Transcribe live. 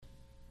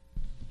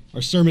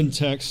Our sermon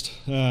text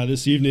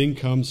this evening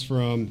comes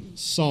from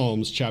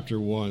Psalms chapter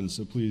 1,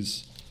 so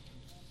please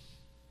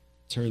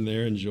turn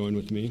there and join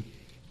with me.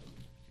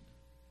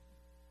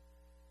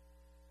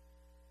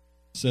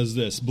 It says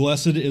this,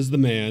 "Blessed is the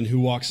man who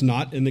walks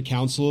not in the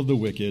counsel of the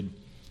wicked,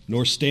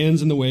 nor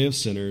stands in the way of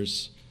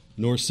sinners,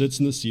 nor sits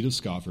in the seat of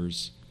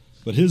scoffers,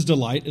 but his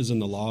delight is in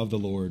the law of the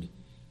Lord,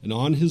 and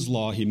on his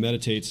law he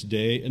meditates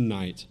day and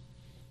night.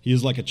 He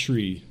is like a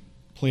tree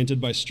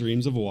planted by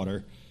streams of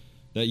water,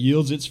 that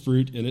yields its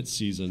fruit in its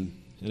season,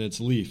 and its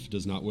leaf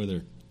does not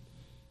wither.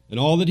 In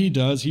all that he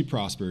does, he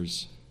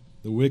prospers.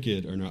 The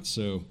wicked are not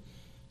so,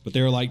 but they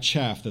are like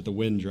chaff that the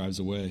wind drives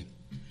away.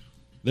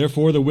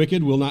 Therefore the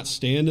wicked will not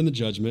stand in the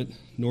judgment,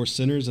 nor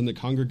sinners in the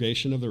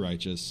congregation of the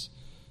righteous.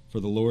 For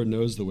the Lord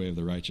knows the way of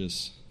the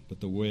righteous, but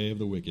the way of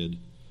the wicked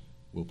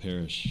will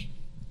perish."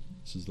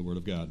 This is the word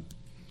of God.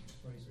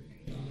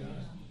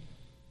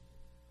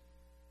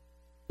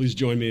 Please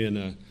join me in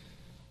a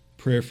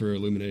prayer for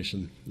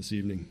illumination this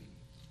evening.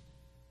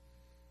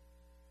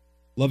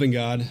 Loving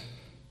God,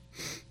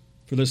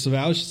 for the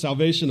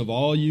salvation of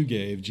all you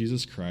gave,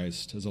 Jesus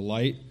Christ, as a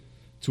light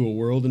to a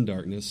world in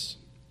darkness,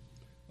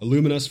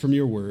 illumine us from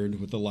your word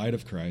with the light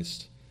of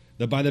Christ,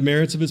 that by the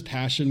merits of his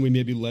passion we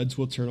may be led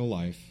to eternal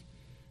life,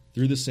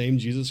 through the same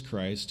Jesus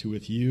Christ, who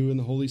with you and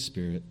the Holy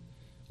Spirit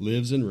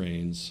lives and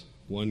reigns,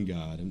 one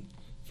God, and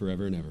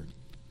forever and ever.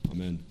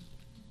 Amen.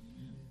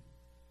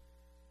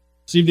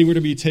 This evening we're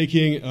going to be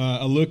taking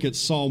a look at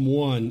Psalm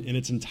 1 in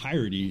its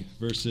entirety,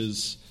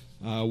 verses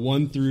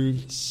 1 through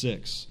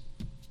 6.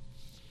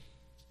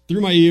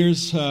 Through my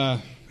years,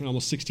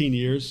 almost 16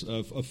 years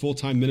of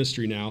full-time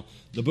ministry now,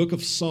 the book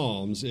of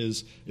Psalms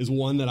is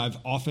one that I've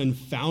often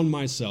found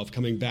myself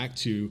coming back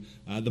to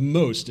the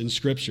most in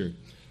Scripture.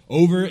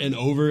 Over and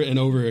over and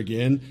over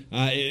again,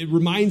 it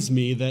reminds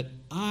me that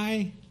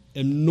I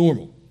am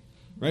normal.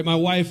 Right? My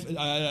wife,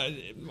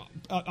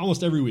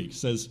 almost every week,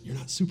 says, "You're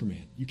not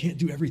Superman. You can't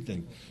do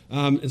everything."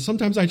 And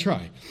sometimes I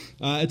try.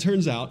 It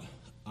turns out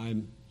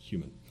I'm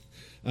human.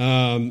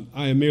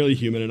 I am merely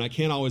human, and I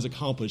can't always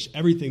accomplish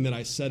everything that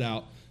I set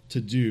out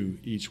to do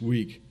each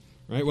week.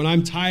 Right? When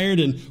I'm tired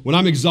and when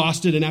I'm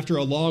exhausted, and after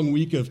a long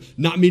week of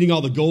not meeting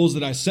all the goals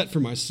that I set for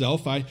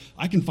myself, I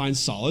can find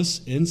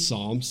solace in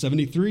Psalm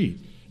 73.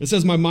 It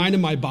says, "My mind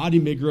and my body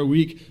may grow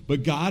weak,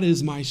 but God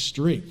is my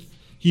strength.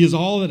 He is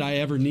all that I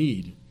ever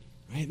need."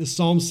 Right? The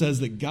Psalm says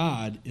that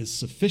God is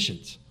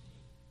sufficient.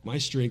 My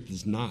strength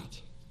is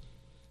not.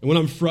 And when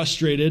I'm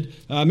frustrated,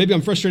 maybe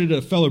I'm frustrated at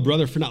a fellow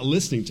brother for not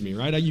listening to me,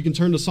 right? You can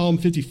turn to Psalm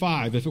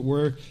 55. "If it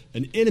were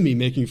an enemy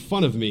making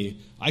fun of me,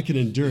 I could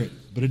endure it.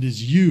 But it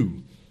is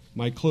you,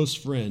 my close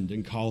friend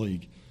and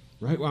colleague."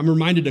 Right? I'm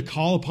reminded to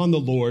call upon the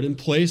Lord and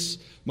place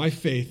my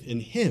faith in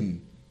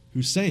him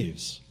who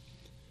saves.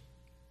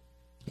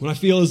 When I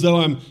feel as though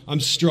I'm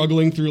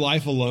struggling through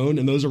life alone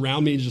and those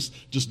around me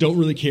just don't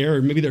really care,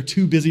 or maybe they're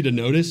too busy to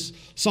notice,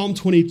 Psalm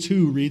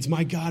 22 reads,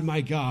 my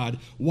God,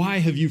 why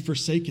have you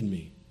forsaken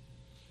me?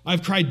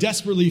 I've cried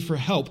desperately for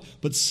help,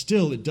 but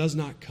still it does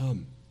not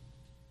come."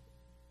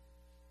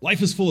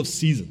 Life is full of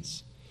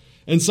seasons,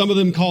 and some of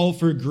them call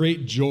for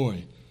great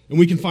joy. And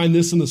we can find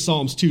this in the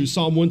Psalms too.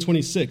 Psalm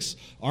 126,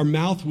 "Our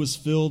mouth was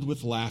filled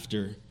with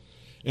laughter,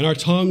 and our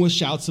tongue with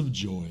shouts of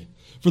joy.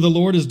 For the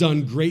Lord has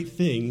done great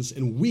things,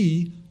 and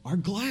we are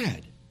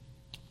glad."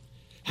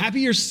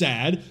 Happy or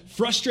sad,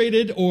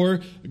 frustrated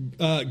or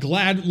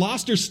glad,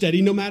 lost or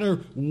steady, no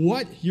matter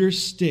what your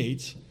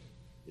state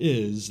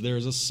is, there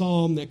is a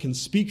psalm that can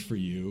speak for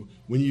you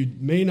when you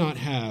may not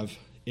have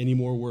any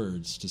more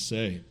words to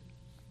say.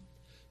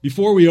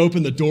 Before we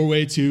open the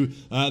doorway to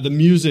the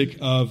music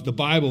of the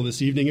Bible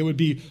this evening, it would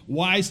be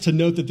wise to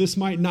note that this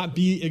might not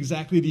be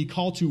exactly the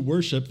call to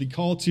worship, the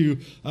call to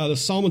the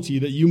psalmody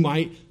that you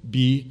might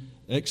be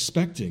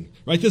expecting.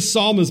 Right? This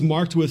psalm is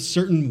marked with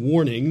certain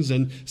warnings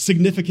and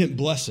significant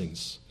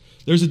blessings.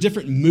 There's a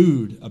different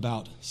mood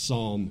about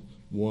Psalm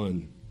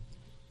 1.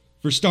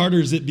 For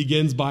starters, it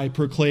begins by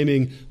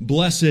proclaiming,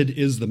 "Blessed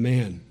is the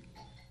man."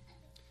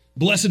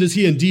 Blessed is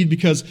he indeed,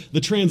 because the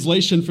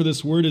translation for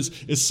this word is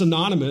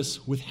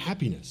synonymous with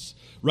happiness.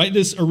 Right?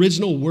 This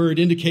original word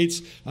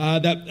indicates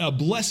that a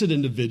blessed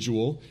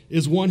individual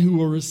is one who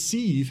will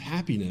receive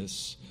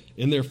happiness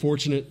in their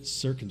fortunate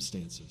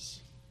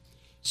circumstances.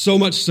 So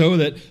much so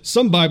that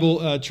some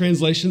Bible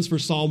translations for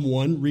Psalm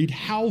 1 read,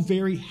 "How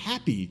very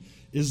happy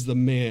is the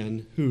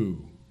man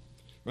who."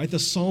 Right? The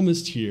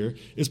psalmist here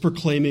is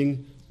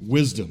proclaiming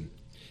wisdom.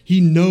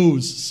 He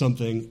knows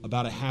something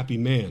about a happy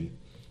man.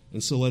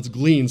 And so let's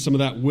glean some of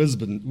that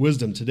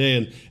wisdom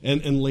today.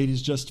 And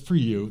ladies, just for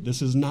you,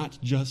 this is not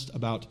just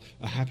about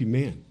a happy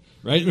man.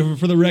 Right?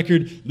 For the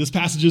record, this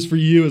passage is for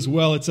you as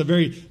well. It's a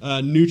very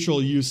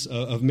neutral use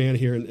of man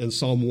here in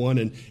Psalm 1,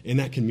 and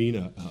that can mean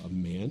a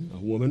man, a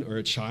woman, or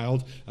a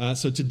child.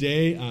 So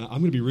today, I'm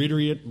going to be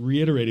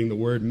reiterating the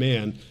word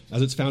man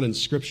as it's found in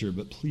Scripture,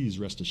 but please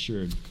rest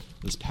assured,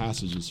 this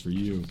passage is for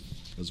you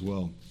as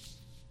well.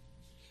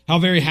 How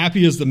very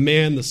happy is the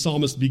man, the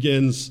psalmist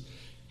begins.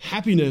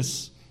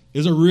 Happiness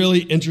is a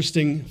really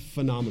interesting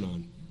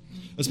phenomenon.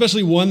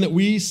 especially one that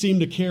we seem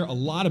to care a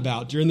lot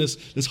about during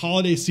this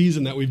holiday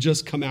season that we've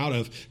just come out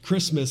of,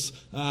 Christmas,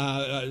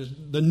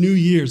 the New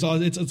Year's. A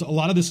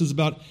lot of this is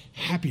about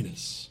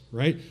happiness,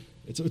 right?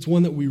 It's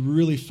one that we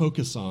really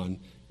focus on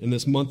in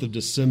this month of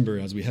December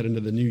as we head into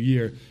the new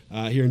year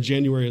here in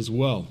January as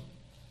well.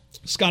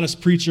 Scottish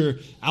preacher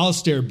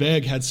Alistair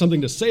Begg had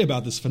something to say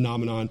about this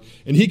phenomenon,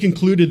 and he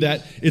concluded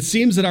that it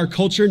seems that our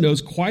culture knows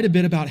quite a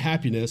bit about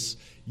happiness,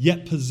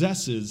 yet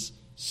possesses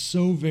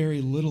so very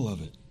little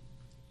of it.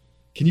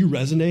 Can you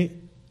resonate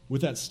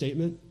with that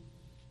statement?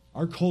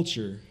 Our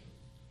culture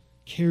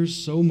cares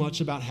so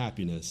much about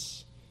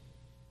happiness,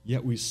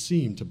 yet we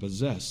seem to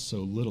possess so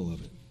little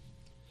of it.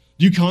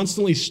 Do you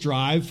constantly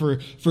strive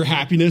for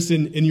happiness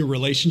in your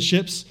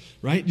relationships,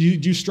 right? Do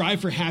you strive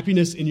for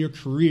happiness in your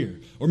career?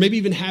 Or maybe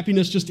even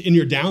happiness just in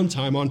your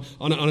downtime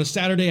on a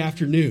Saturday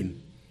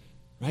afternoon,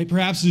 right?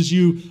 Perhaps as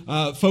you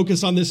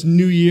focus on this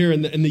new year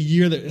and the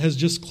year that has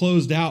just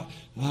closed out,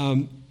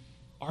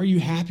 are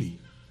you happy?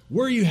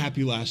 Were you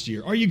happy last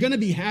year? Are you going to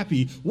be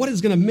happy? What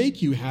is going to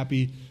make you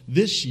happy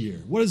this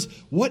year?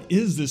 What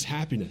is this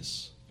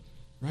happiness,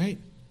 right?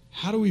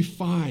 How do we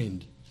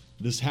find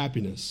this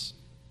happiness?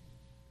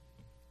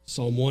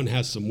 Psalm 1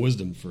 has some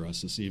wisdom for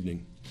us this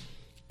evening.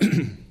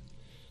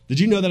 Did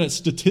you know that it's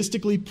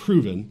statistically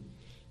proven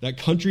that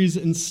countries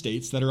and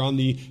states that are on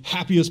the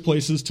happiest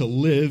places to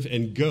live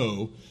and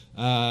go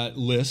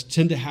list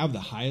tend to have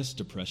the highest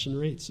depression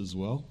rates as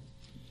well?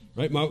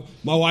 Right? My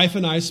wife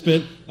and I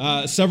spent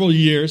several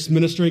years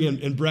ministering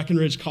in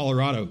Breckenridge,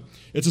 Colorado.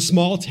 It's a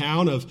small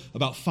town of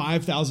about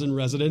 5,000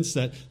 residents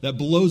that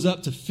blows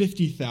up to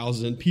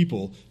 50,000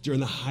 people during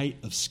the height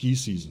of ski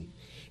season.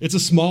 It's a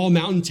small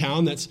mountain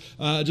town that's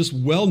just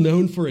well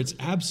known for its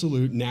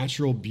absolute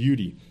natural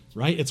beauty,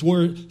 right? It's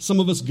where some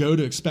of us go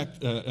to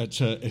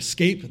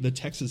escape the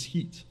Texas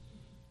heat,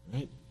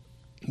 right?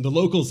 The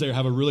locals there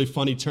have a really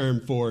funny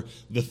term for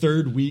the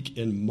third week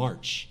in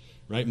March,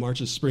 right? March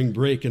is spring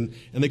break, and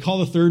they call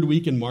the third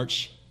week in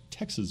March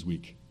Texas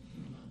Week.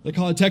 They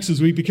call it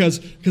Texas Week because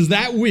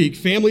that week,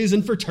 families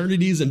and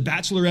fraternities and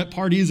bachelorette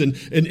parties and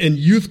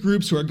youth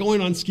groups who are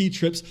going on ski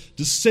trips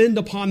descend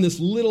upon this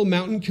little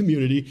mountain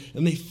community,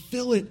 and they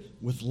fill it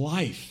with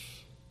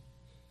life,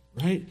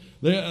 right?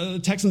 The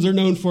Texans are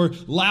known for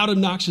loud,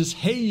 obnoxious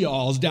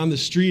hey-yalls down the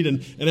street,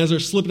 and as they're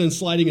slipping and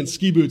sliding in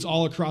ski boots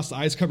all across the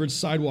ice-covered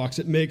sidewalks,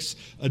 it makes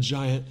a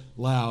giant,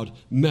 loud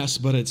mess,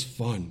 but it's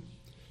fun.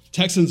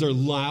 Texans are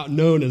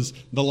known as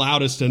the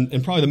loudest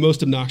and probably the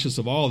most obnoxious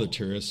of all the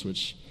tourists,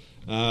 which...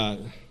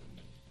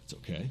 it's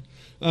okay.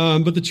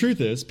 But the truth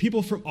is,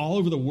 people from all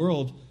over the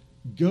world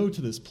go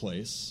to this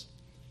place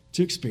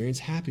to experience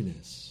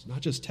happiness. Not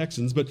just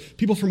Texans, but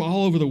people from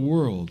all over the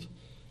world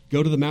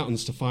go to the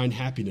mountains to find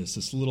happiness,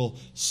 this little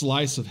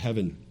slice of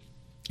heaven.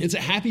 It's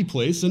a happy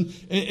place,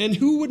 and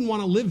who wouldn't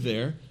want to live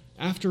there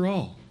after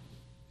all?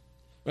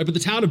 Right, but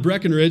the town of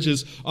Breckenridge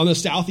is on the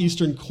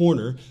southeastern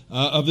corner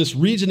of this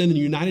region in the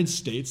United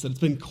States that's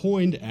been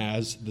coined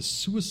as the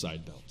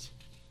Suicide Belt.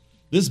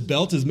 This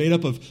belt is made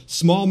up of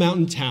small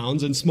mountain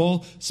towns and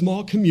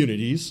small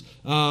communities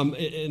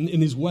in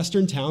these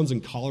western towns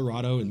in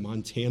Colorado and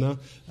Montana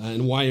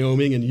and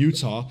Wyoming and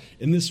Utah.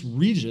 And this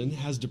region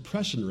has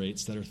depression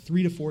rates that are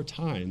 3 to 4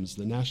 times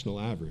the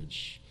national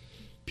average.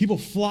 People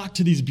flock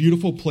to these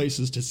beautiful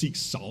places to seek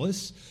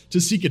solace,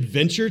 to seek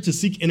adventure, to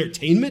seek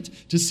entertainment,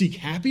 to seek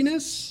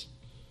happiness.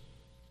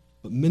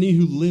 But many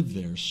who live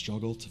there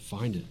struggle to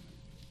find it.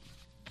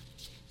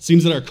 It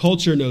seems that our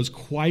culture knows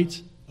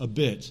quite a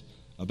bit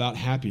about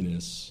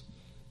happiness,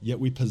 yet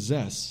we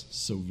possess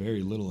so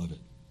very little of it.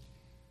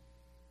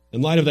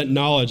 In light of that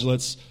knowledge,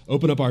 let's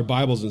open up our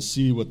Bibles and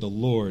see what the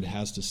Lord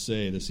has to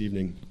say this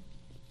evening.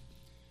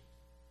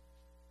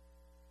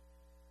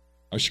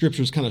 Our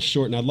scripture is kind of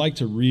short, and I'd like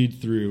to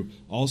read through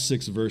all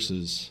 6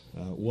 verses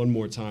one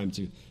more time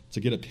to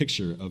get a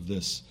picture of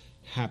this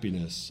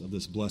happiness, of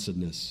this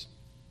blessedness.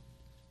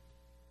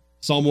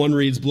 Psalm 1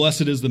 reads,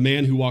 "Blessed is the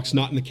man who walks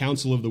not in the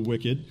counsel of the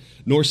wicked,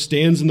 nor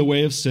stands in the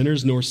way of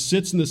sinners, nor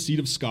sits in the seat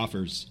of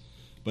scoffers.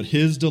 But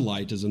his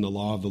delight is in the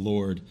law of the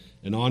Lord,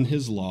 and on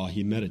his law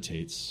he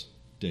meditates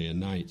day and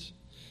night.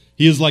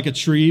 He is like a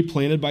tree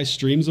planted by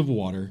streams of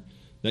water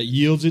that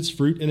yields its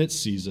fruit in its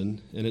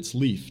season, and its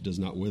leaf does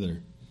not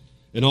wither.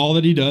 In all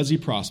that he does, he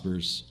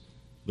prospers.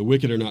 The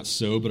wicked are not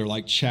so, but are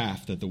like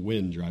chaff that the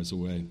wind drives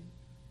away.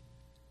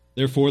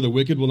 Therefore, the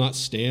wicked will not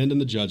stand in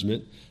the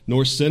judgment,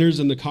 nor sinners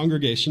in the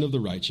congregation of the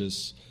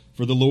righteous.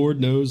 For the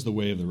Lord knows the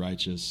way of the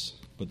righteous,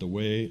 but the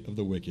way of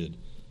the wicked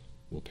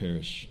will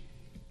perish."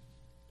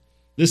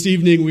 This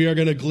evening, we are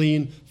going to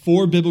glean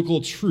 4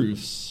 biblical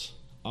truths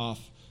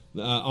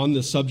on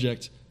the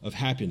subject of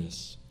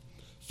happiness.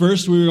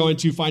 First, we're going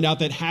to find out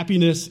that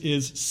happiness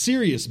is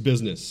serious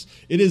business.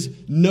 It is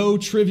no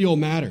trivial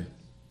matter.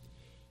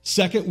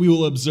 Second, we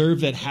will observe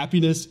that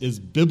happiness is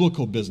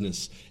biblical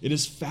business. It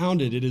is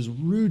founded, it is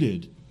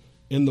rooted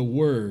in the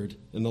Word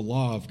and the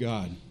law of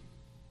God.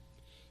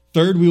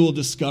 Third, we will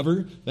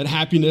discover that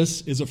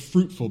happiness is a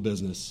fruitful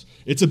business.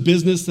 It's a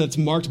business that's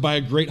marked by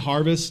a great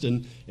harvest.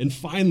 And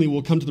finally,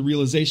 we'll come to the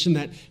realization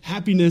that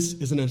happiness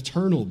is an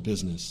eternal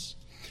business.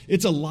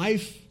 It's a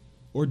life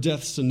or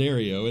death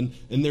scenario, and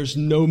there's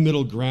no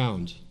middle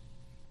ground.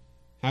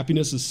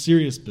 Happiness is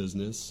serious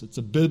business. It's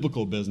a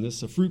biblical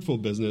business, a fruitful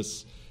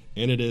business,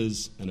 and it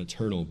is an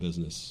eternal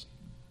business.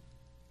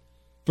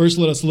 First,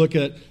 let us look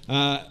at,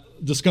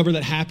 discover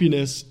that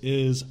happiness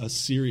is a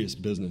serious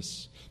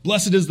business.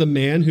 Blessed is the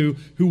man who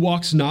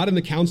walks not in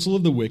the counsel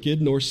of the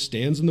wicked, nor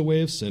stands in the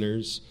way of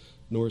sinners,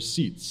 nor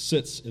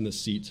sits in the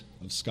seat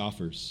of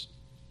scoffers.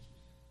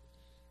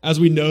 As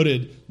we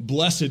noted,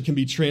 blessed can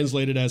be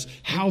translated as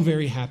how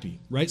very happy,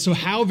 right? So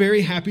how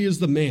very happy is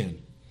the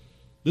man?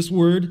 This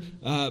word,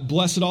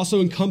 blessed, also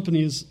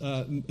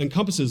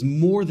encompasses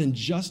more than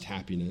just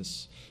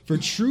happiness. For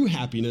true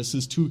happiness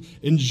is to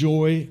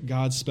enjoy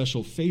God's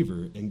special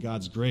favor and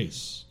God's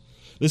grace.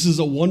 This is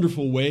a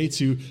wonderful way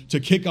to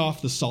kick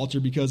off the Psalter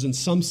because in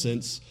some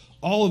sense,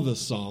 all of the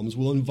Psalms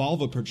will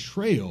involve a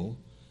portrayal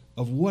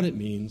of what it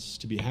means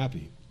to be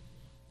happy.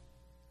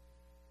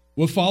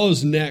 What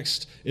follows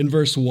next in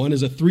verse 1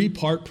 is a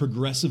three-part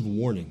progressive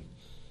warning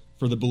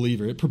for the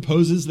believer. It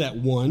proposes that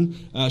one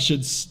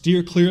should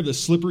steer clear of the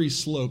slippery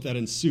slope that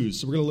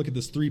ensues. So we're going to look at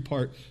this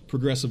three-part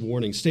progressive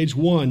warning. Stage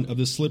 1 of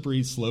this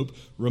slippery slope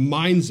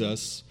reminds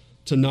us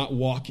to not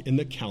walk in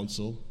the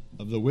counsel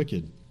of the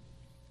wicked.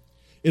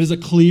 It is a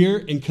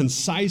clear and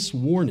concise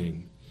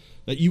warning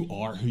that you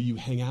are who you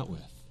hang out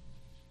with.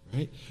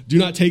 Right? Do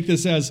not take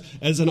this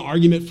as an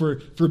argument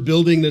for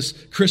building this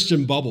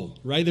Christian bubble.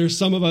 Right? There's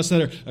some of us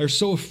that are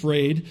so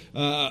afraid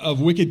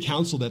of wicked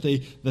counsel that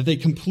they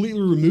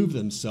completely remove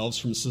themselves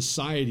from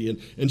society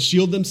and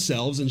shield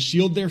themselves and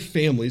shield their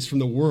families from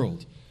the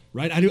world.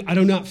 Right? I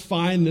do not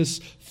find this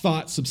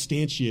thought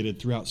substantiated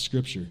throughout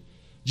Scripture.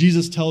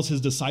 Jesus tells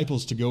his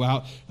disciples to go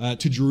out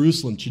to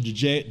Jerusalem, to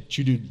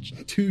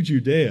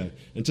Judea,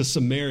 and to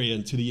Samaria,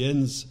 and to the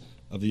ends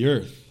of the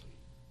earth.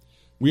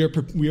 We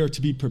are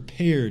to be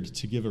prepared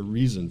to give a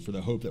reason for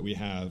the hope that we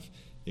have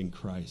in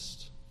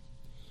Christ.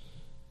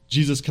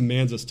 Jesus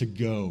commands us to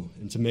go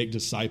and to make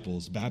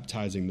disciples,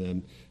 baptizing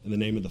them in the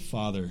name of the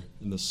Father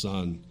and the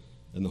Son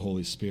and the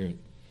Holy Spirit.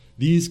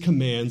 These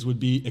commands would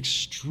be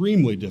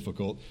extremely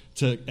difficult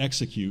to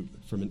execute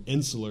from an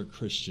insular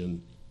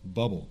Christian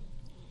bubble.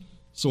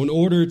 So in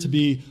order to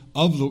be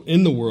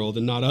in the world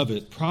and not of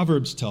it,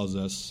 Proverbs tells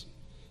us,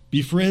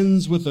 be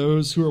friends with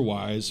those who are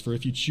wise, for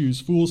if you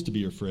choose fools to be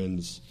your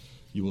friends,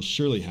 you will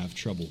surely have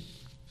trouble.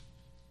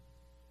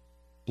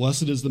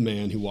 Blessed is the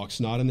man who walks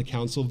not in the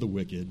counsel of the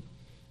wicked,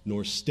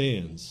 nor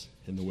stands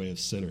in the way of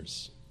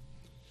sinners.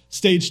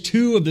 Stage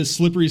 2 of this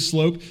slippery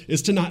slope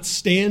is to not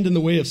stand in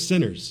the way of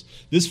sinners.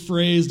 This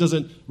phrase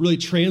doesn't really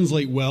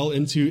translate well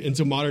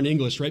into modern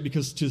English, right?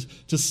 Because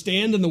to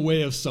stand in the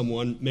way of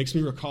someone makes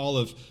me recall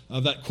of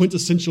that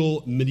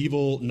quintessential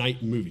medieval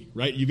knight movie,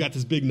 right? You've got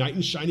this big knight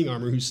in shining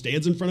armor who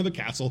stands in front of a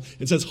castle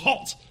and says,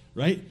 halt,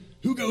 right?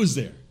 Who goes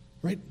there,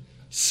 right?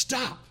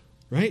 Stop,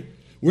 right?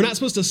 We're not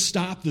supposed to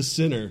stop the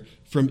sinner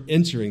from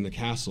entering the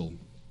castle.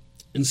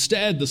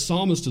 Instead, the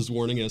psalmist is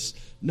warning us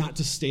not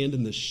to stand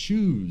in the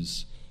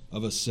shoes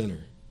of a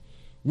sinner.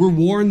 We're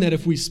warned that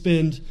if we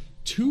spend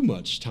too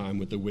much time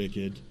with the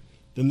wicked,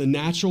 then the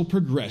natural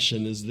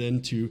progression is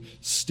then to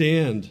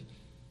stand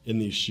in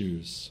these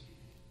shoes.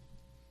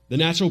 The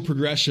natural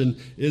progression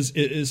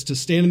is to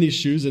stand in these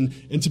shoes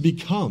and to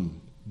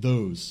become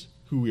those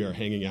who we are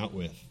hanging out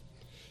with.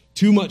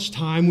 Too much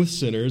time with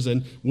sinners,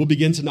 and we'll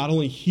begin to not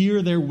only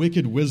hear their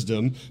wicked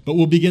wisdom, but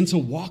we'll begin to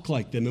walk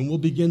like them and we'll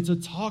begin to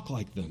talk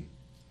like them.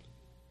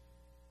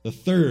 The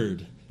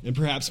third and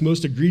perhaps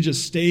most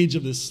egregious stage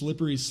of this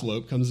slippery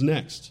slope comes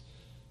next.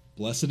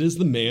 Blessed is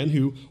the man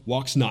who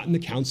walks not in the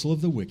counsel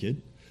of the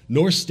wicked,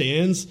 nor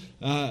stands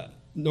in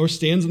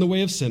the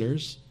way of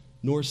sinners,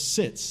 nor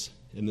sits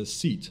in the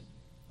seat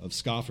of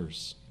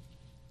scoffers.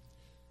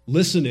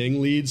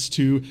 Listening leads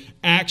to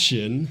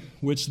action,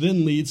 which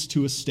then leads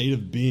to a state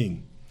of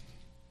being.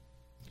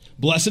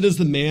 Blessed is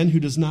the man who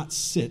does not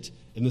sit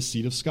in the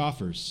seat of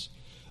scoffers.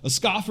 A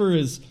scoffer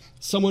is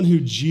someone who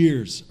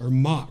jeers or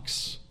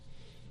mocks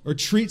or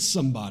treats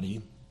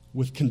somebody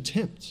with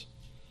contempt.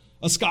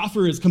 A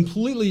scoffer is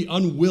completely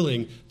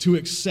unwilling to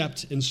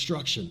accept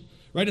instruction,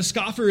 right? A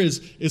scoffer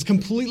is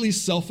completely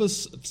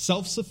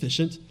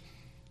self-sufficient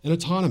and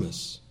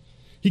autonomous.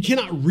 He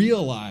cannot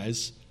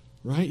realize,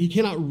 right? He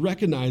cannot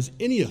recognize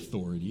any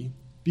authority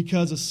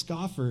because a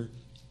scoffer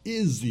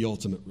is the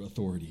ultimate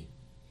authority.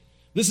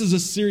 This is a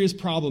serious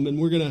problem, and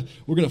we're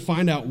gonna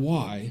find out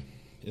why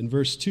in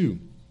verse 2.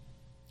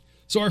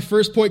 So our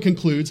first point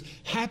concludes,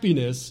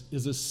 happiness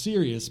is a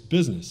serious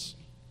business.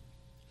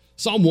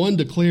 Psalm 1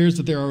 declares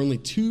that there are only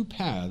two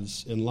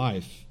paths in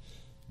life,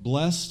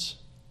 blessed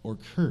or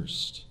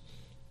cursed,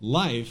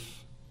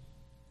 life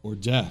or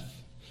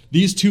death.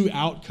 These two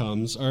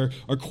outcomes are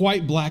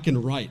quite black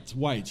and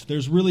white.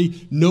 There's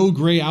really no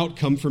gray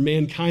outcome for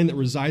mankind that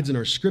resides in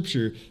our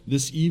scripture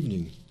this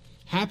evening.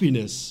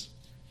 Happiness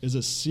is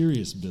a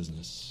serious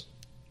business.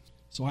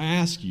 So I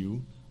ask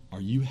you,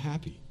 Are you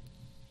happy?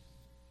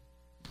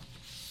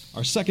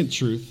 Our second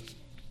truth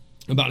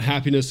about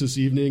happiness this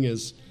evening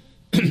is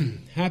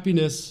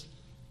happiness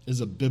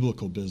is a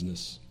biblical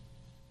business.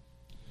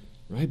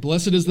 Right?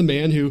 Blessed is the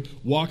man who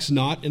walks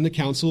not in the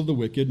counsel of the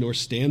wicked, nor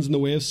stands in the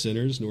way of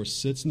sinners, nor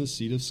sits in the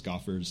seat of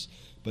scoffers,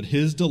 but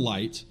his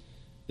delight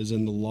is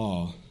in the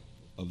law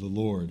of the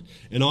Lord.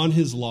 And on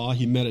his law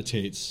he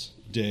meditates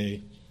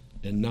day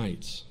and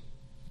night.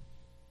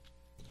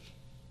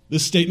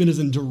 This statement is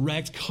in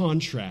direct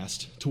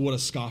contrast to what a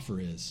scoffer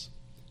is.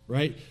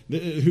 Right?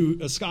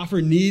 A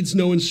scoffer needs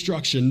no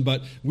instruction,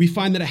 but we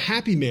find that a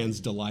happy man's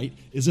delight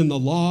is in the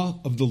law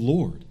of the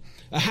Lord.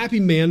 A happy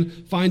man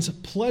finds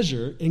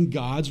pleasure in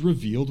God's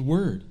revealed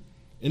word,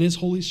 in his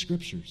holy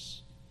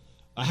scriptures.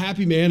 A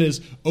happy man is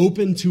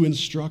open to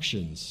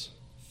instructions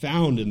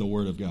found in the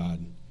word of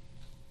God.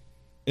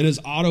 In his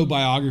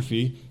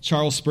autobiography,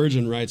 Charles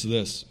Spurgeon writes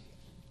this: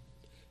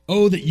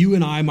 "Oh, that you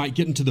and I might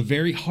get into the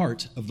very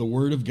heart of the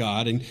word of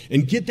God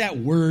and get that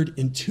word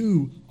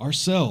into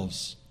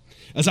ourselves.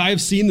 As I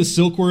have seen the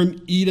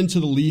silkworm eat into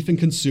the leaf and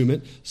consume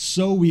it,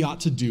 so we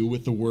ought to do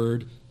with the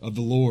word of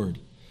the Lord.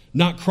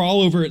 Not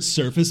crawl over its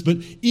surface, but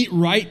eat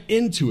right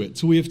into it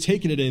till we have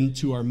taken it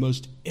into our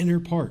most inner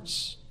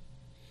parts.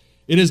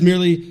 It is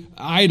merely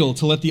idle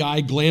to let the eye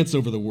glance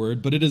over the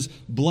word, but it is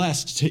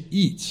blessed to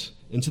eat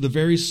into the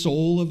very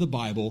soul of the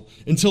Bible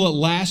until at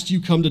last you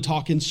come to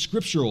talk in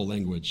scriptural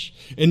language,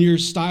 and your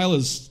style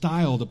is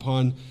styled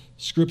upon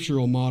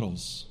scriptural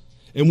models.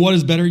 And what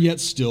is better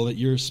yet still, that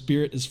your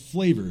spirit is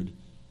flavored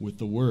with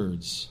the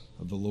words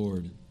of the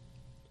Lord.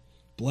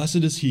 Blessed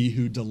is he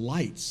who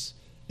delights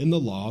in the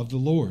law of the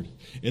Lord,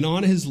 and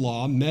on his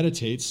law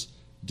meditates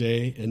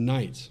day and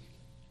night."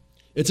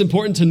 It's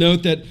important to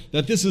note that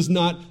this is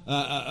not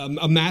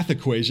a math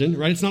equation,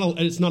 right? It's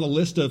not a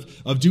list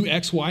of do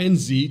X, Y, and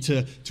Z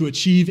to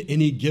achieve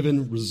any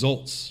given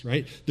results,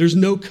 right? There's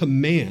no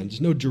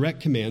command, no direct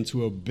command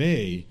to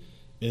obey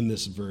in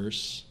this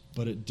verse,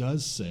 but it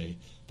does say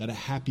that a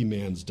happy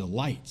man's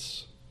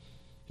delight,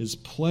 his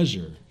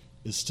pleasure,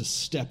 is to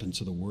step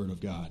into the word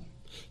of God,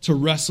 to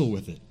wrestle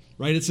with it.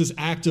 Right? It's this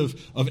act of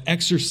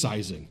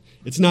exercising.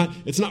 It's not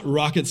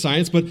rocket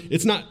science, but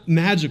it's not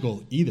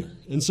magical either.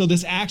 And so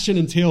this action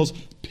entails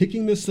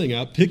picking this thing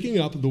up, picking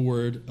up the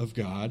word of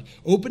God,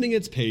 opening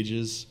its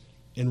pages,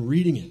 and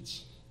reading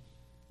it,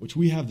 which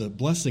we have the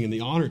blessing and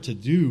the honor to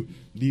do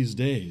these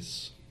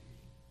days.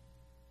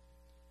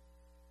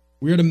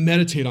 We are to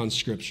meditate on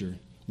Scripture.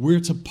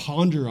 We're to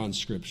ponder on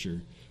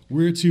Scripture.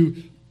 We're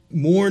to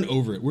mourn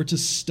over it. We're to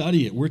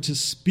study it. We're to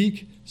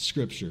speak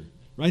Scripture.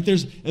 Right?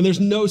 There's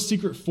no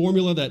secret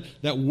formula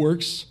that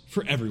works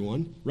for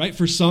everyone, right?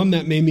 For some,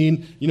 that may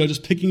mean,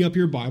 just picking up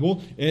your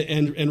Bible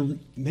and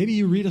maybe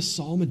you read a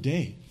psalm a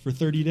day for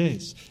 30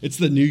 days. It's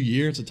the new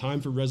year. It's a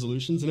time for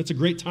resolutions, and it's a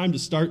great time to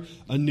start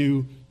a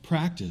new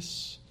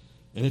practice.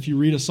 And if you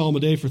read a psalm a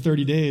day for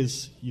 30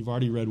 days, you've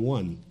already read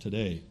one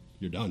today.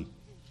 You're done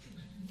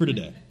for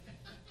today.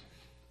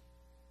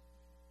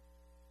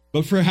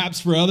 But perhaps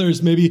for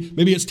others, maybe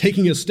it's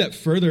taking a step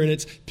further and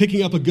it's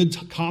picking up a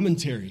good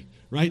commentary.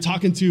 Right?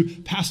 Talking to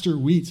Pastor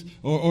Wheat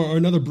or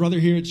another brother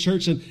here at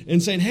church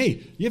and saying,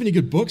 hey, you have any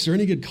good books or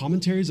any good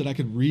commentaries that I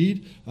could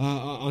read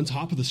on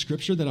top of the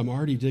scripture that I'm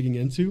already digging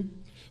into?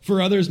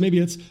 For others, maybe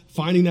it's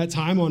finding that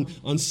time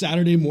on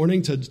Saturday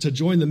morning to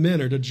join the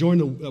men or to join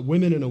the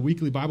women in a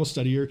weekly Bible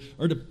study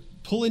or to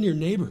pull in your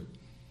neighbor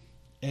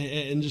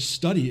and just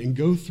study and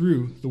go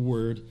through the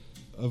Word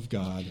of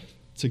God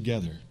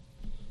together,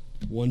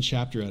 one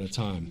chapter at a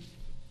time.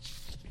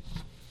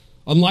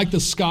 Unlike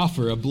the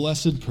scoffer, a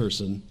blessed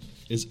person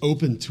is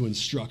open to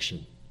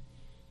instruction.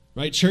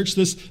 Right? Church,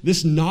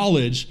 this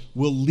knowledge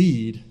will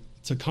lead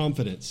to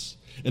confidence,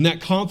 and that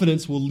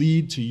confidence will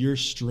lead to your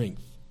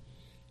strength.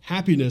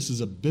 Happiness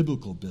is a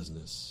biblical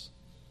business.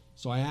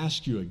 So I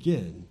ask you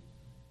again,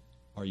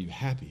 are you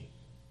happy?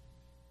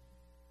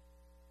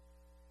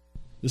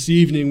 This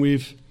evening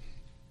we've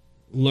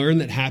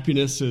learned that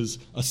happiness is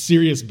a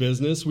serious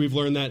business. We've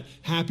learned that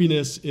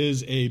happiness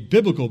is a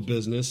biblical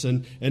business,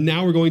 and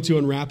now we're going to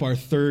unwrap our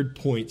third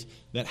point,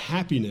 that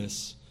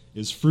happiness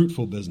is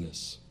fruitful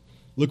business.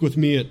 Look with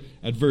me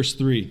at verse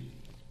 3.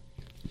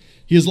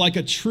 He is like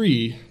a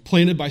tree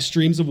planted by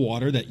streams of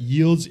water that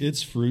yields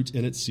its fruit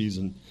in its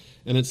season,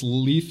 and its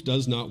leaf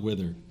does not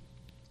wither.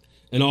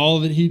 And all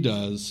that he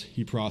does,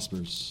 he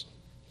prospers.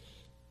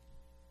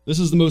 This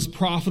is the most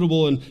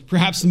profitable and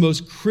perhaps the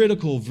most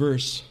critical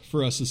verse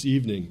for us this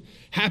evening.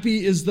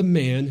 Happy is the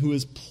man who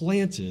is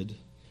planted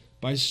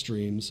by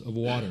streams of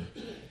water.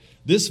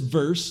 This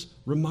verse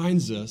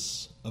reminds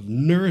us of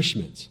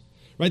nourishment.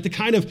 Right? The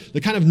kind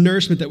of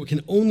nourishment that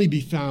can only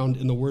be found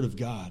in the Word of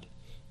God.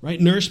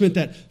 Right? Nourishment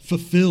that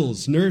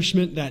fulfills,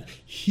 nourishment that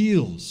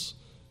heals,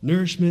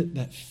 nourishment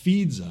that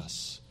feeds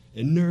us,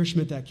 and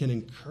nourishment that can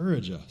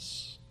encourage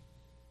us.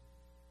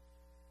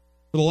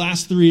 For the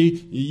last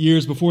 3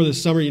 years before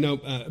this summer,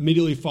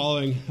 immediately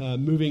following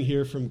moving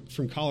here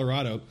from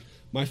Colorado,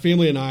 my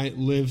family and I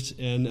lived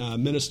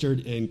and ministered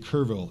in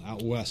Kerrville,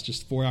 out west,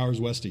 just 4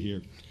 hours west of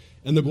here.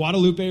 And the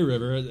Guadalupe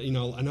River, I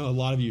know a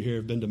lot of you here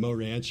have been to Mo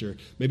Ranch or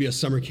maybe a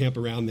summer camp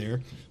around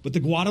there, but the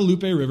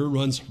Guadalupe River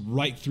runs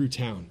right through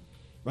town,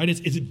 right?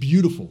 It's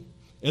beautiful.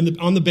 And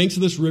on the banks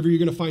of this river, you're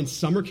going to find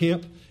summer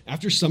camp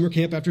after summer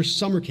camp after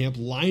summer camp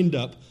lined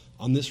up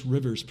on this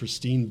river's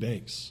pristine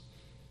banks,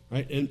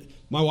 right? And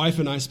my wife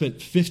and I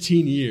spent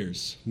 15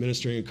 years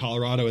ministering in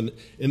Colorado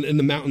in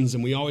the mountains,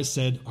 and we always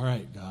said, all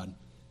right, God,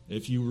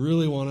 if you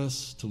really want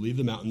us to leave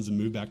the mountains and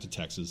move back to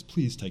Texas,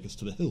 please take us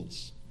to the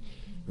hills,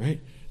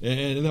 right?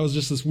 And that was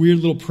just this weird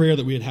little prayer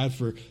that we had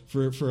for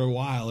a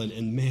while,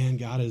 and man,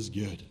 God is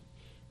good,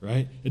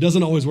 right? It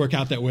doesn't always work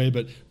out that way,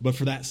 but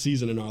for that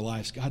season in our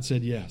lives, God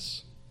said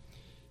yes.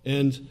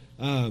 And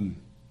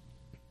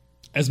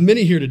as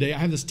many here today, I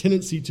have this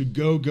tendency to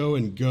go,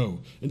 and go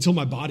until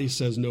my body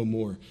says no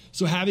more.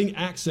 So having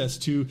access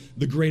to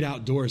the great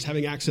outdoors,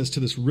 having access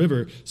to this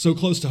river so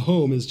close to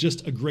home is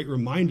just a great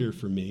reminder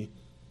for me.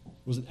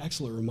 It was an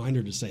excellent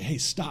reminder to say, hey,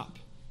 stop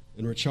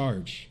and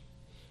recharge.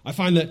 I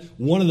find that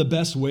one of the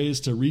best ways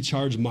to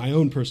recharge my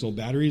own personal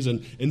batteries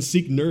and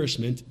seek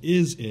nourishment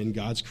is in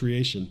God's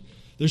creation.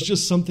 There's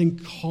just something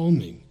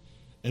calming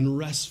and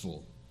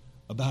restful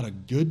about a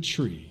good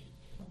tree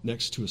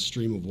next to a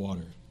stream of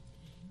water.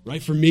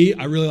 Right? For me,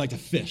 I really like to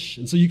fish.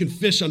 And so you can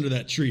fish under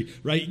that tree,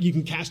 right? You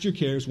can cast your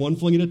cares one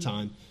fling at a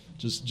time,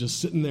 just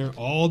sitting there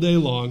all day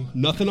long,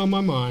 nothing on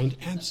my mind,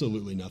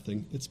 absolutely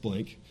nothing. It's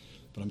blank.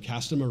 But I'm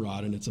casting my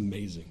rod, and it's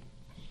amazing.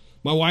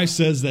 My wife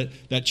says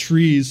that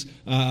trees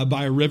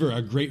by a river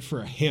are great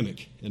for a hammock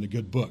and a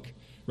good book,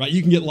 right?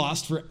 You can get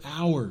lost for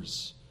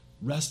hours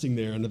resting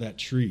there under that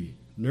tree.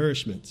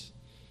 Nourishment.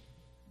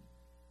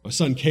 My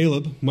son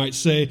Caleb might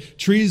say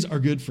trees are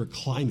good for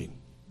climbing,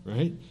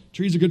 right?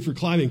 Trees are good for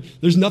climbing.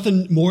 There's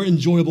nothing more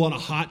enjoyable on a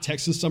hot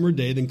Texas summer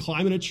day than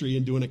climbing a tree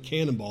and doing a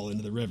cannonball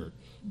into the river,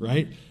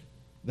 right?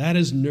 That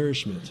is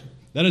nourishment.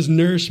 That is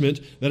nourishment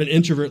that an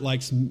introvert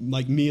like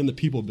me in the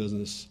people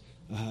business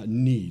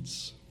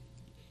needs.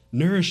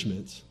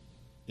 Nourishment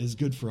is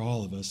good for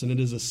all of us, and it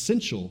is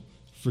essential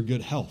for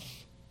good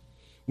health.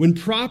 When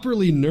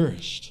properly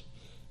nourished,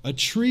 a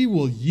tree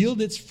will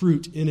yield its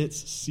fruit in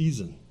its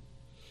season,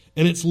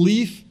 and its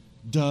leaf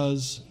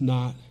does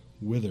not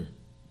wither.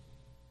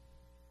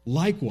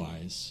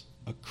 Likewise,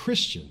 a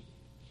Christian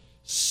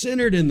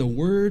centered in the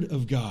Word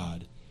of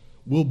God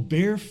will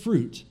bear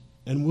fruit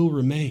and will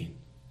remain.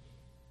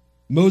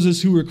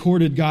 Moses, who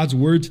recorded God's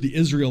word to the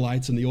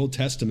Israelites in the Old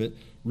Testament,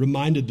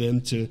 reminded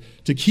them to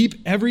keep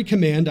every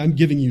command I'm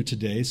giving you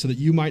today so that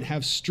you might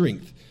have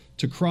strength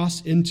to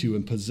cross into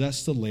and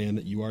possess the land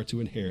that you are to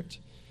inherit,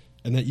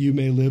 and that you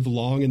may live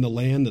long in the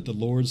land that the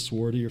Lord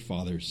swore to your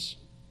fathers.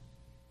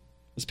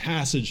 This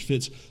passage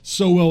fits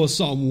so well with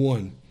Psalm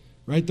 1,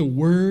 right? The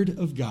Word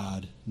of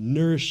God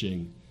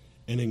nourishing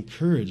and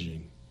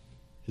encouraging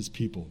His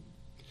people.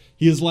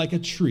 He is like a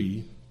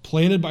tree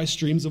planted by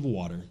streams of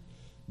water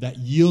that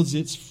yields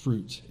its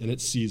fruit in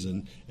its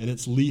season, and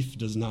its leaf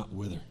does not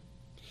wither.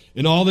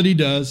 In all that he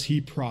does,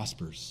 he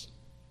prospers.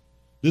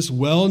 This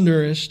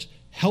well-nourished,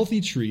 healthy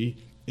tree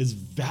is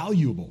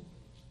valuable.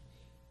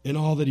 In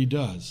all that he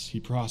does, he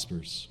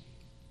prospers.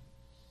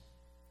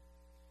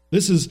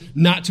 This is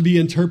not to be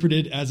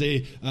interpreted as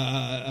a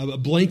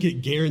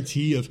blanket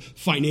guarantee of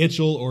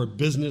financial or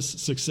business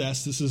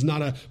success. This is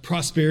not a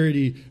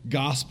prosperity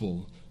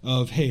gospel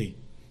of, hey,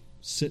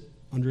 sit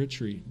under a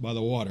tree by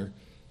the water,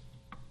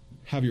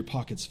 have your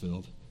pockets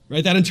filled.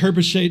 Right? That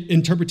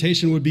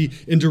interpretation would be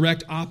in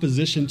direct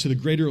opposition to the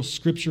greater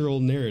scriptural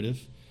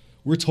narrative.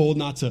 We're told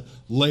not to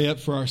lay up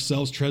for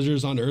ourselves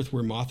treasures on earth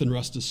where moth and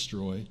rust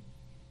destroy.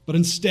 But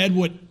instead,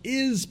 what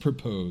is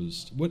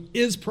proposed, what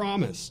is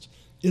promised,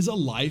 is a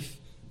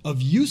life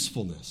of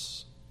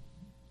usefulness.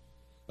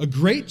 A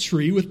great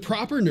tree with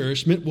proper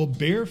nourishment will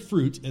bear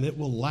fruit, and it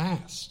will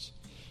last.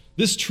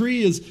 This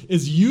tree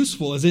is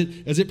useful as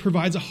it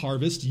provides a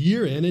harvest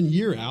year in and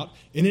year out,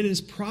 and it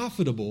is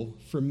profitable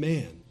for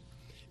man.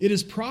 It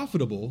is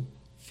profitable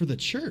for the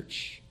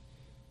church.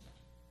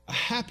 A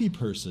happy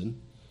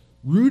person,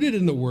 rooted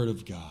in the Word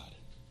of God,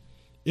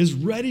 is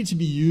ready to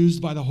be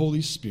used by the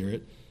Holy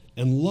Spirit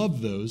and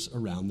love those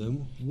around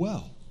them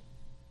well.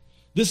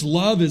 This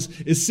love is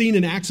seen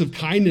in acts of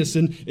kindness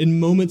and in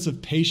moments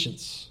of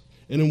patience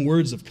and in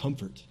words of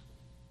comfort.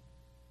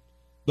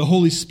 The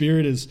Holy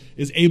Spirit is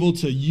able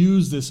to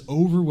use this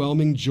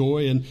overwhelming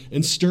joy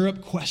and stir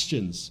up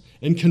questions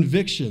and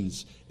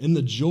convictions in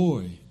the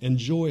joy in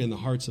the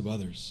hearts of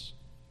others.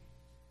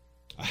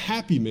 A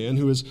happy man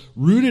who is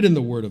rooted in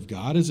the Word of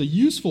God is a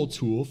useful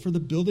tool for the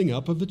building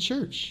up of the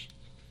church.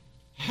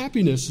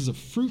 Happiness is a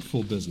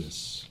fruitful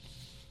business.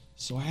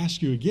 So I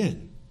ask you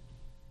again,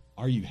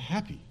 are you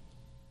happy?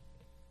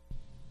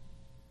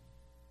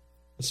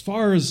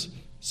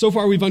 So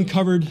far we've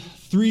uncovered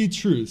 3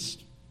 truths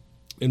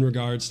in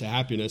regards to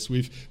happiness.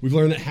 We've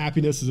learned that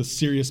happiness is a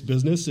serious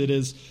business. It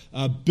is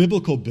a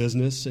biblical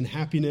business, and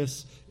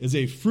happiness is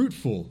a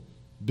fruitful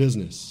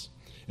business.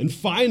 And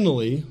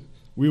finally,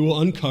 we will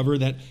uncover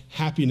that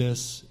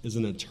happiness is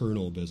an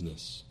eternal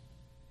business.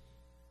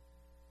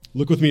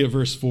 Look with me at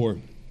verse 4.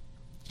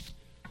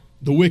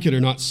 The wicked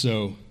are not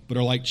so, but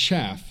are like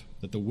chaff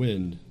that the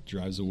wind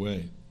drives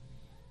away.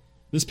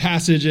 This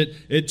passage,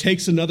 it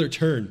takes another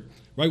turn.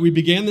 Right, we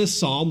began this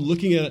psalm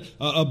looking at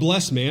a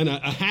blessed man,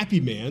 a happy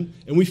man,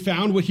 and we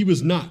found what he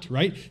was not,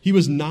 right? He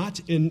was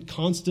not in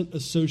constant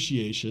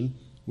association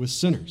with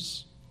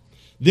sinners.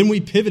 Then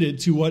we pivoted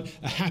to what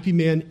a happy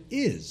man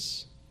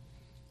is.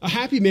 A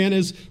happy man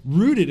is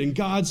rooted in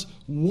God's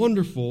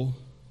wonderful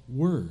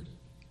word.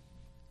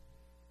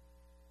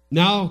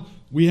 Now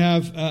we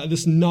have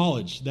this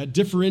knowledge that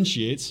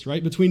differentiates,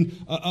 right,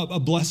 between a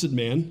blessed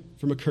man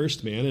from a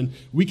cursed man, and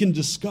we can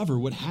discover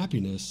what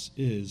happiness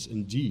is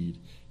indeed.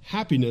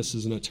 Happiness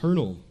is an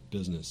eternal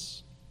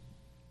business.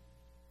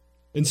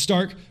 In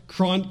stark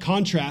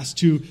contrast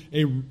to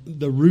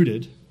the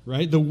rooted,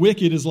 right? The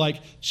wicked is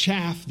like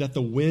chaff that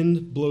the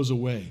wind blows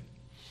away.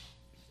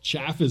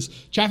 Chaff is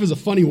a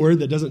funny word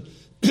that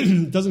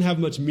doesn't have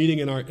much meaning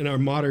in our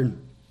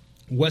modern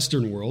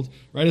Western world,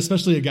 right?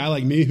 Especially a guy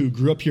like me who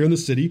grew up here in the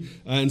city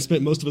and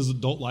spent most of his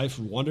adult life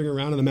wandering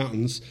around in the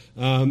mountains.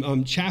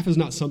 Chaff is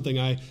not something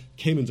I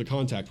came into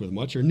contact with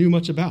much or knew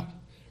much about.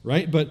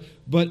 Right? But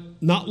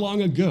not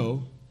long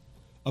ago,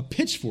 a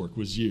pitchfork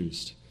was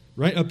used,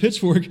 right? A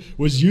pitchfork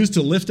was used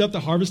to lift up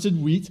the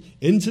harvested wheat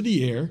into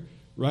the air,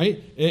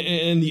 right?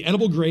 And the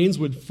edible grains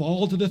would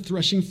fall to the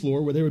threshing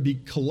floor where they would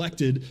be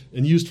collected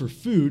and used for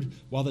food,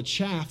 while the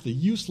chaff, the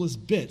useless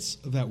bits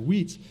of that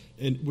wheat,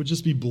 would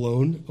just be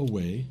blown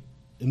away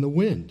in the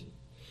wind,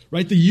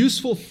 right? The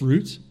useful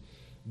fruit,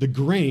 the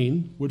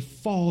grain, would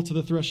fall to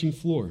the threshing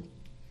floor,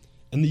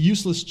 and the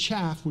useless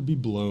chaff would be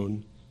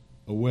blown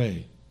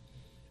away.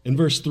 In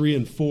verse 3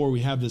 and 4, we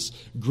have this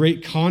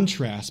great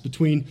contrast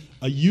between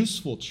a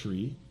useful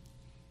tree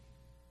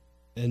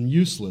and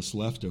useless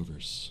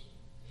leftovers.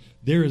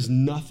 There is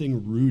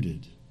nothing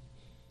rooted,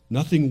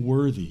 nothing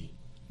worthy,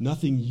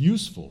 nothing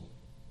useful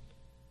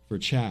for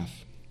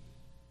chaff.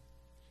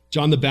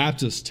 John the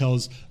Baptist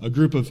tells a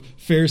group of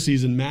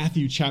Pharisees in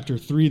Matthew chapter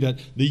 3 that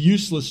the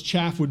useless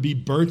chaff would be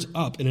burnt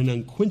up in an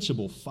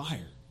unquenchable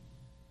fire.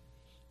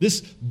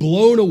 This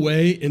blown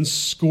away and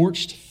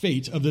scorched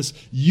fate of this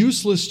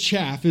useless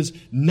chaff is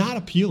not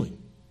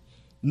appealing,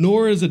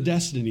 nor is a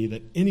destiny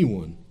that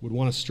anyone would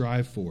want to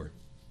strive for.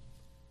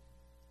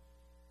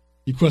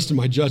 You question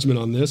my judgment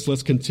on this.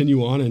 Let's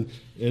continue on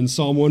in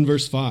Psalm 1,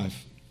 verse 5.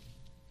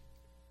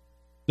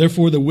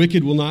 Therefore the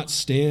wicked will not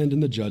stand in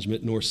the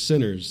judgment, nor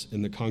sinners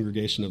in the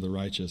congregation of the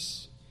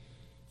righteous.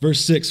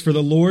 Verse 6, for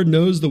the Lord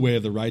knows the way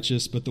of the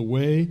righteous, but the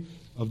way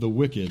of the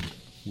wicked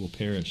will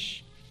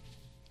perish.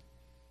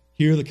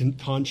 Here the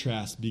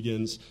contrast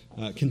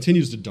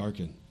continues to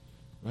darken,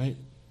 right?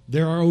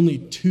 There are only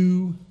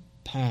two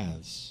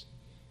paths,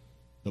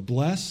 the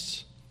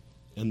blessed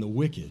and the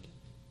wicked.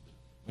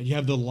 You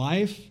have the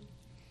life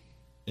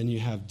and you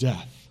have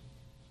death.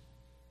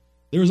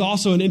 There is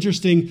also an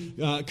interesting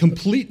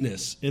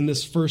completeness in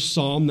this first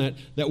psalm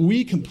that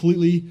we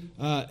completely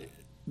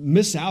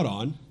miss out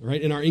on,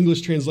 right, in our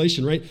English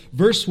translation, right?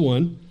 Verse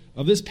 1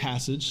 of this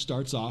passage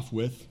starts off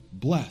with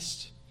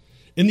blessed.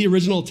 In the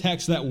original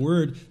text, that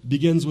word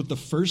begins with the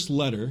first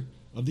letter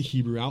of the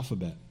Hebrew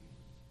alphabet.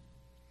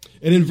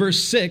 And in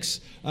verse 6,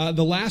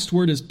 the last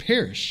word is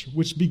perish,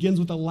 which begins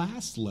with the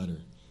last letter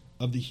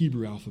of the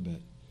Hebrew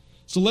alphabet.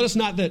 So let us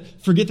not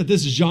forget that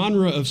this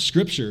genre of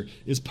Scripture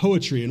is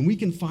poetry, and we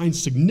can find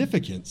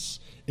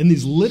significance in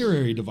these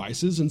literary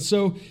devices. And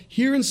so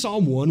here in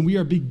Psalm 1, we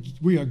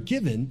are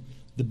given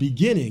the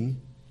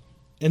beginning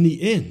and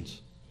the end.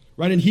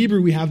 Right? In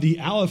Hebrew, we have the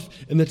Aleph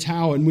and the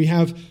Tau, and we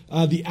have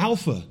the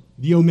Alpha,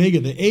 the Omega,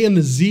 the A and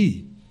the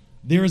Z.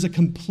 There is a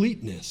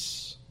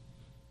completeness,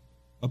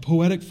 a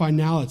poetic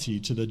finality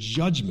to the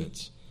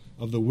judgment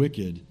of the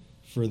wicked,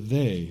 for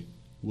they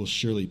will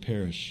surely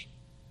perish.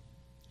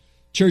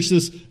 Church,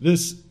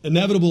 this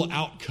inevitable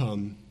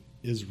outcome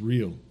is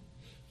real.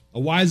 A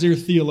wiser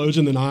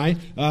theologian than I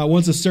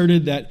once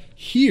asserted that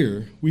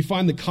here we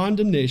find the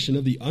condemnation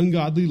of the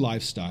ungodly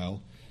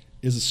lifestyle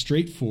is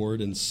straightforward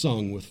and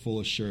sung with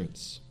full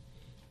assurance.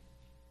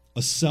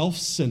 A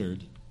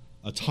self-centered,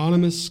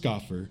 autonomous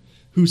scoffer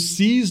who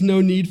sees no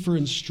need for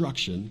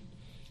instruction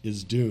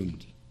is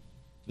doomed.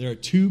 There are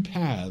two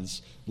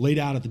paths laid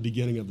out at the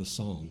beginning of the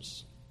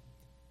Psalms: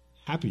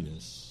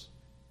 happiness,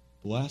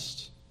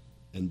 blessed,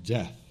 and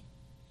death.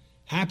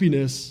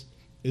 Happiness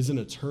is an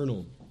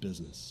eternal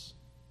business.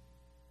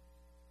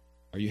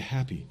 Are you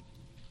happy?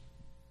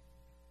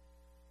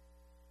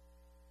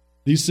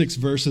 These 6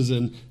 verses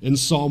in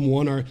Psalm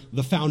 1 are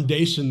the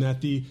foundation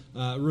that the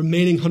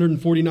remaining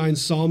 149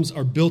 Psalms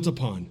are built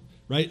upon.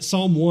 Right?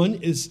 Psalm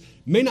 1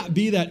 may not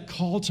be that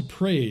call to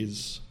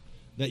praise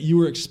that you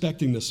were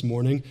expecting this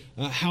morning.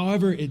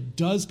 However, it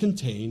does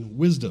contain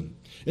wisdom.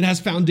 It has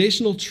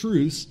foundational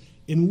truths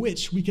in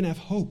which we can have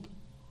hope.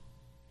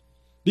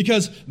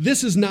 Because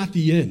this is not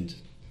the end.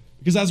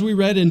 Because as we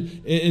read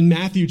in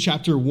Matthew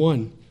chapter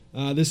 1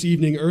 this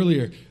evening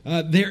earlier,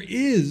 there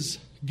is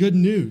good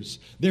news.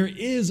 There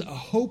is a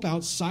hope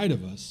outside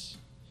of us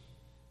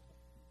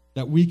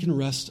that we can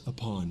rest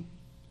upon.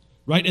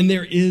 Right? And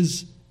there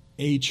is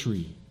a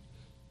tree,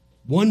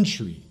 one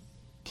tree,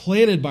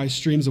 planted by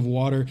streams of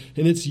water,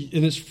 and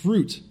its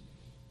fruit,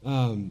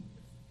 and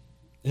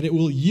it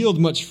will yield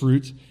much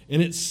fruit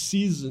in its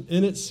season,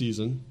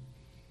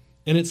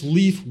 and its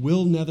leaf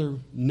will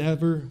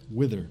never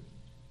wither.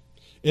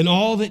 In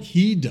all that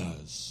he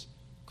does,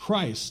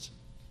 Christ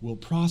will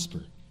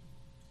prosper.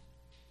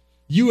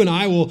 You and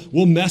I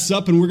will mess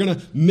up, and we're going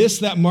to miss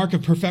that mark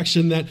of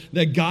perfection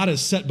that God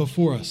has set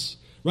before us.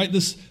 Right?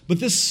 But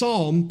this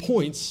psalm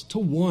points to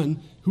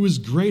one who is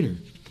greater.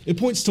 It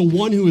points to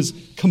one who is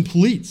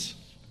complete.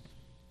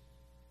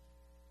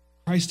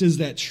 Christ is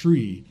that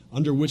tree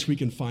under which we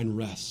can find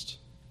rest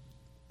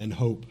and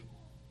hope.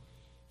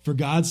 For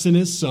God sent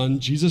his Son,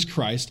 Jesus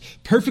Christ,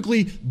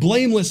 perfectly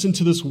blameless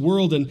into this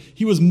world, and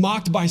he was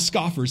mocked by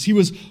scoffers. He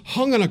was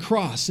hung on a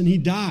cross, and he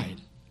died.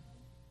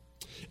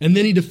 And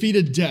then he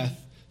defeated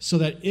death so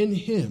that in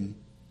him,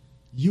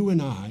 you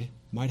and I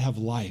might have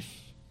life.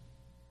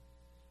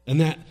 And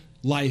that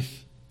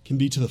life can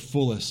be to the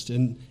fullest,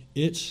 and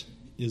it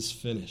is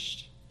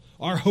finished.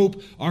 Our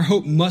hope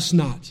must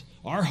not,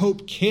 our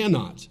hope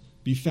cannot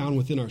be found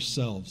within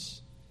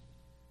ourselves.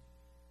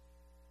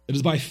 It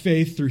is by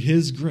faith through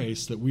his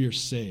grace that we are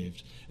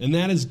saved. And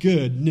that is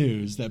good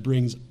news that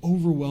brings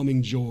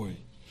overwhelming joy.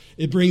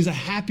 It brings a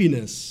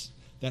happiness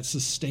that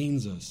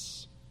sustains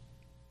us.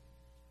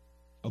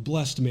 A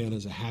blessed man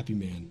is a happy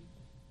man.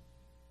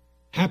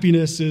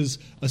 Happiness is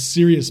a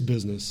serious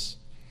business.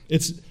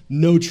 It's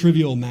no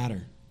trivial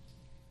matter.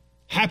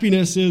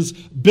 Happiness is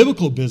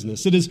biblical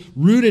business. It is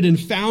rooted and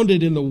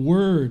founded in the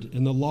word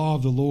and the law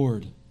of the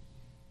Lord.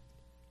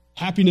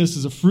 Happiness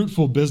is a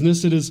fruitful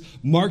business. It is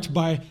marked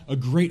by a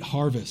great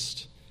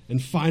harvest.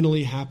 And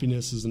finally,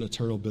 happiness is an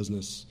eternal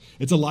business.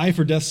 It's a life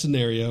or death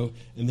scenario,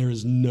 and there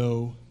is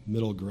no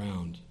middle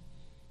ground.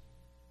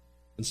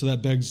 And so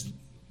that begs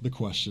the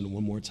question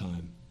one more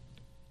time.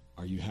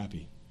 Are you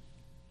happy?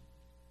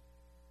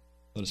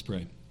 Let us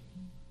pray.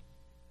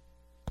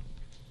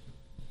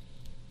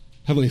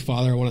 Heavenly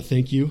Father, I want to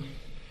thank you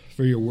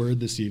for your word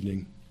this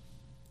evening.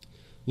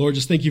 Lord,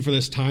 just thank you for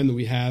this time that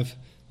we have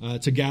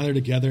to gather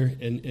together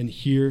and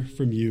hear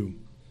from you.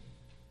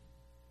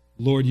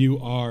 Lord, you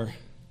are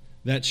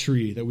that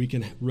tree that we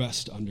can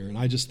rest under. And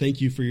I just thank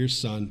you for your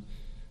Son,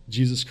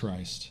 Jesus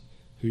Christ,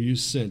 who you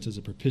sent as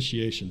a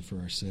propitiation for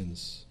our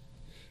sins.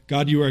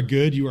 God, you are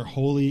good, you are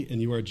holy,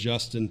 and you are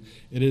just, and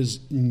it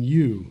is in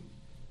you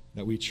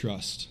that we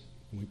trust.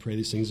 And we pray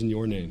these things in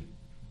your name.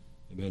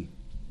 Amen.